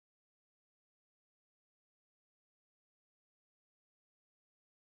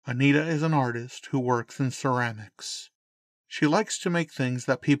Anita is an artist who works in ceramics. She likes to make things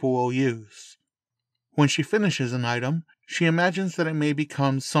that people will use. When she finishes an item, she imagines that it may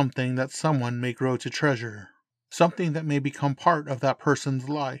become something that someone may grow to treasure, something that may become part of that person's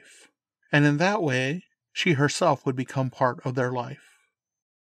life. And in that way, she herself would become part of their life.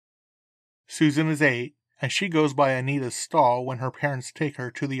 Susan is 8, and she goes by Anita's stall when her parents take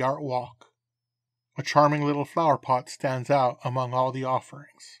her to the art walk. A charming little flower pot stands out among all the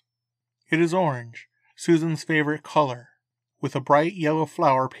offerings. It is orange, Susan's favorite color, with a bright yellow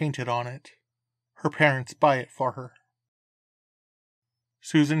flower painted on it. Her parents buy it for her.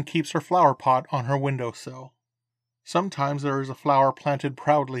 Susan keeps her flower pot on her windowsill. Sometimes there is a flower planted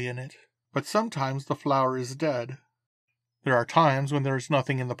proudly in it, but sometimes the flower is dead. There are times when there is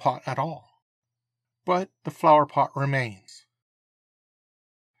nothing in the pot at all. But the flower pot remains.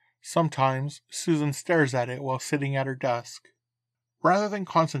 Sometimes Susan stares at it while sitting at her desk. Rather than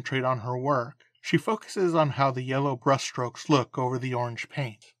concentrate on her work, she focuses on how the yellow brushstrokes look over the orange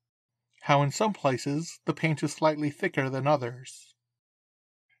paint. How in some places the paint is slightly thicker than others.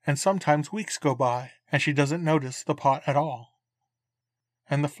 And sometimes weeks go by and she doesn't notice the pot at all.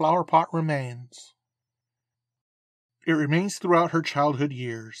 And the flower pot remains. It remains throughout her childhood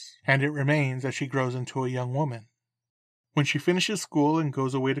years, and it remains as she grows into a young woman. When she finishes school and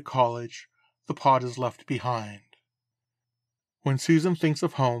goes away to college, the pot is left behind. When Susan thinks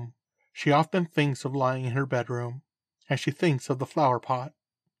of home, she often thinks of lying in her bedroom, and she thinks of the flower pot.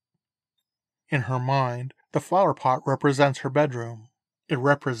 In her mind, the flower pot represents her bedroom. It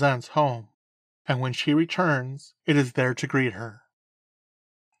represents home, and when she returns, it is there to greet her.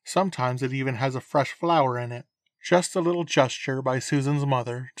 Sometimes it even has a fresh flower in it, just a little gesture by Susan's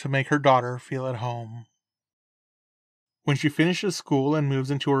mother to make her daughter feel at home. When she finishes school and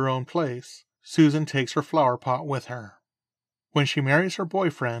moves into her own place, Susan takes her flower pot with her. When she marries her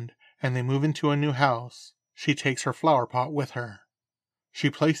boyfriend and they move into a new house, she takes her flower pot with her. She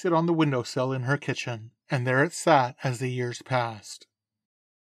placed it on the windowsill in her kitchen, and there it sat as the years passed.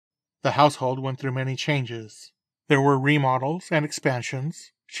 The household went through many changes. There were remodels and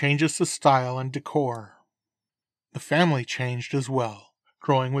expansions, changes to style and decor. The family changed as well,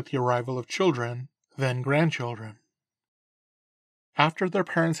 growing with the arrival of children, then grandchildren. After their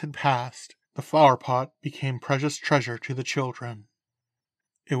parents had passed, the flower pot became precious treasure to the children.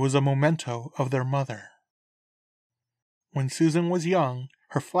 It was a memento of their mother. When Susan was young,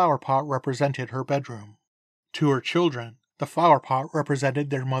 her flower pot represented her bedroom. To her children, the flower pot represented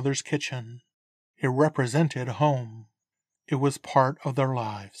their mother's kitchen. It represented home. It was part of their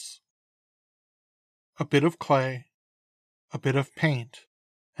lives. A bit of clay, a bit of paint,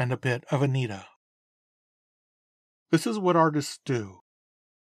 and a bit of Anita. This is what artists do.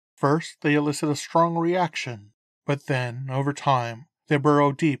 First, they elicit a strong reaction, but then, over time, they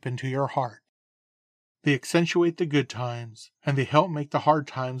burrow deep into your heart. They accentuate the good times, and they help make the hard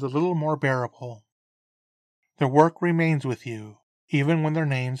times a little more bearable. Their work remains with you, even when their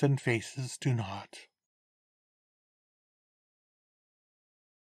names and faces do not.